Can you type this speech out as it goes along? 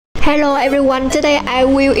Hello everyone, today I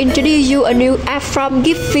will introduce you a new app from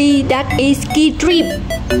Givvy that is Ski Trip.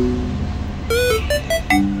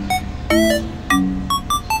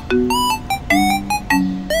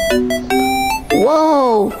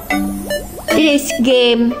 Whoa, this is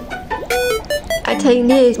game. I think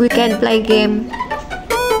this we can play game.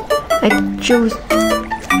 I choose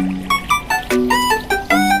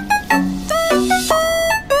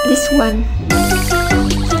this one.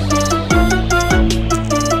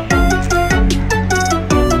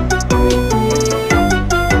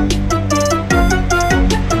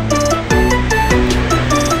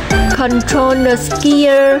 Control the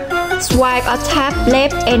skier, swipe or tap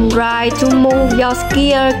left and right to move your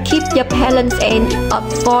skier, keep your balance and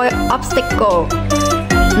avoid obstacles.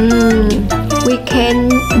 We can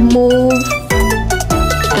move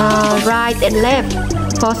right and left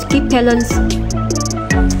for keep balance.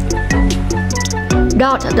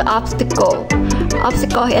 Dodge the obstacle.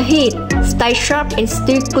 Obstacle ahead. Stay sharp and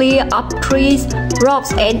steer clear of trees,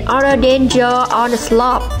 rocks and other danger on the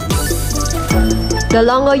slope. The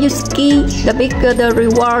longer you ski, the bigger the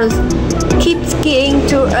rewards. Keep skiing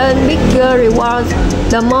to earn bigger rewards.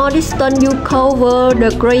 The more distance you cover,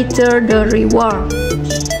 the greater the reward.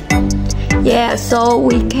 Yeah, so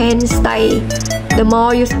we can stay. The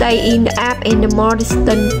more you stay in the app and the more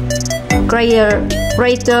distance, greater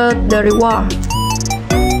the reward.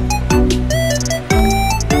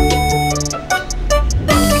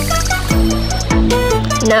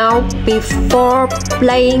 Now, before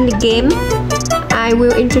playing the game, I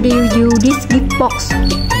will introduce you this gift box.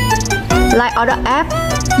 Like other app,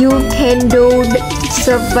 you can do the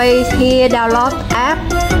surveys here, download app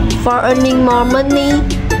for earning more money.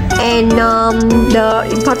 And the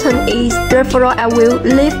important is referral. I will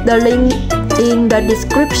leave the link in the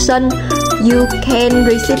description. You can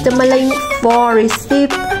receive the link for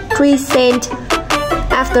receive 3 cents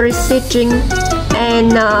after receiving,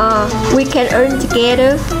 and we can earn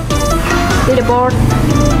together with the board.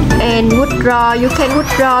 And withdraw, you can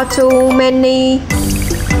withdraw to many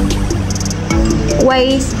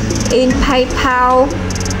ways in PayPal,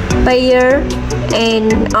 Payer,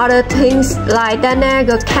 and other things like Dana,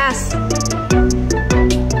 Cash.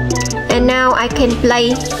 And now I can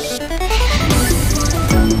play.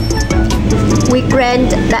 We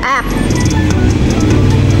grant the app.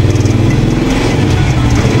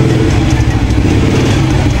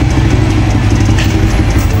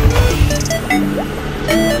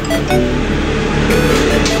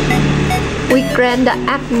 We grant the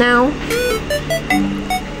app now.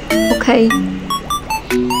 Okay.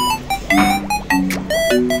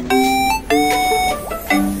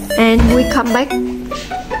 And we come back.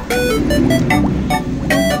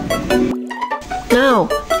 Now,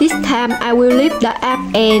 this time I will leave the app,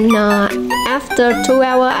 and after 2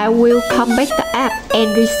 hours I will come back the app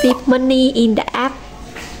and receive money in the app.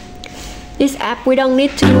 This app we don't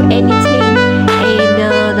need to do anything,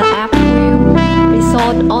 and the app will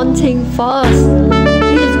resolve on things for us.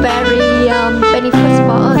 This is very beneficial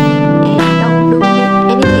for us.